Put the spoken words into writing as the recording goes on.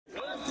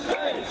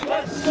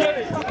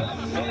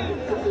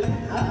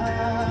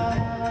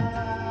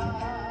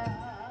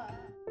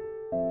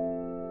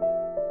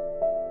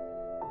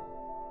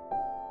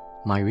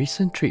My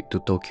recent trip to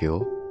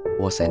Tokyo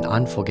was an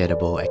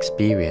unforgettable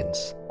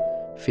experience,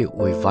 filled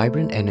with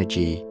vibrant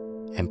energy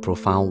and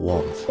profound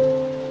warmth.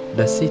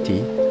 The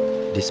city,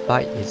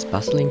 despite its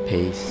bustling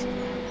pace,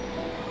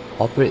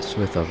 operates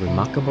with a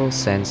remarkable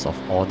sense of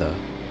order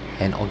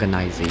and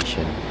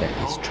organization that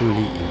is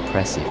truly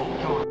impressive.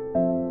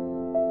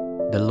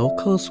 The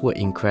locals were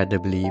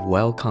incredibly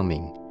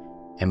welcoming,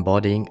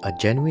 embodying a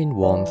genuine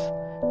warmth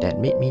that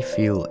made me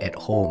feel at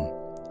home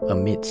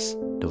amidst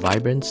the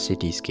vibrant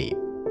cityscape.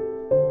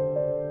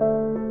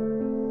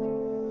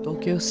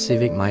 Tokyo's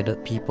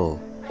civic-minded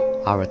people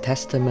are a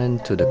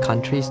testament to the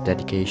country's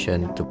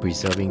dedication to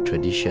preserving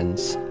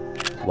traditions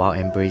while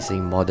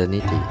embracing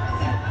modernity.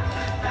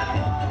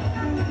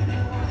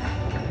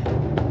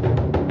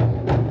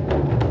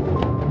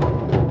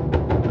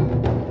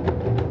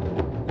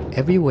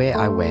 Everywhere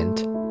I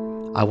went,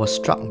 I was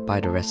struck by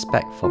the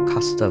respect for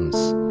customs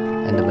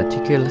and the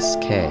meticulous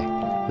care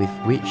with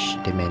which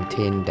they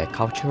maintain their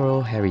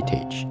cultural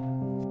heritage.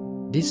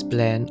 This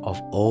blend of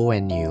old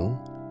and new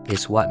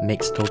is what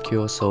makes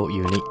Tokyo so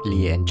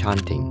uniquely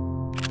enchanting.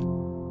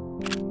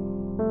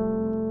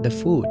 The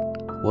food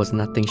was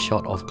nothing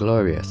short of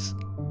glorious.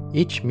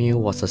 Each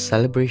meal was a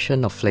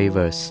celebration of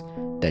flavors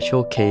that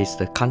showcased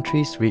the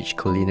country's rich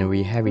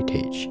culinary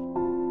heritage.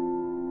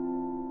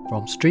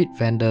 From street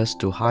vendors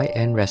to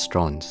high-end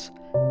restaurants,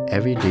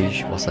 every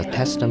dish was a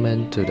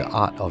testament to the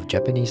art of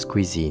Japanese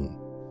cuisine.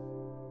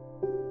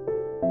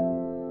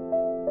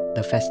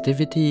 The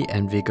festivity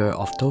and vigor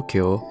of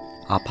Tokyo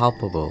are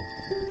palpable,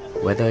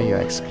 whether you're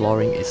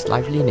exploring its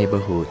lively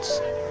neighborhoods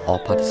or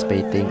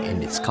participating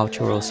in its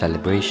cultural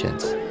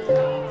celebrations.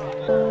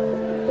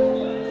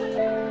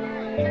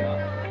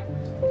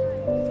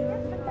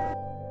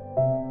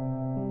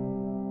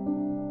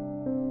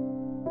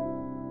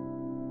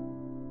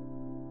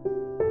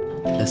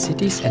 The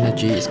city's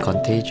energy is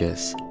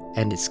contagious,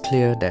 and it's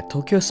clear that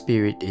Tokyo's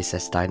spirit is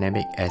as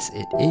dynamic as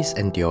it is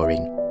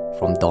enduring,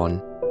 from dawn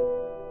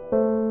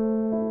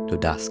to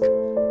dusk.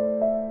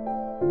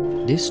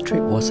 This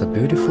trip was a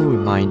beautiful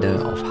reminder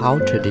of how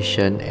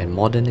tradition and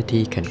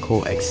modernity can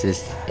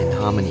coexist in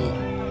harmony,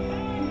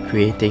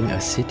 creating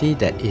a city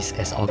that is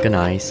as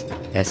organized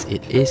as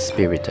it is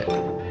spirited.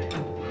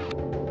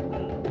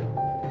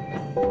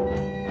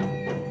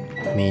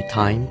 May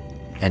time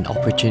and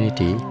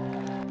opportunity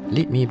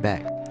lead me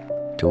back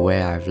to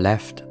where I've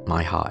left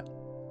my heart.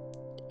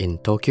 In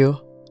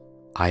Tokyo,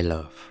 I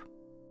love.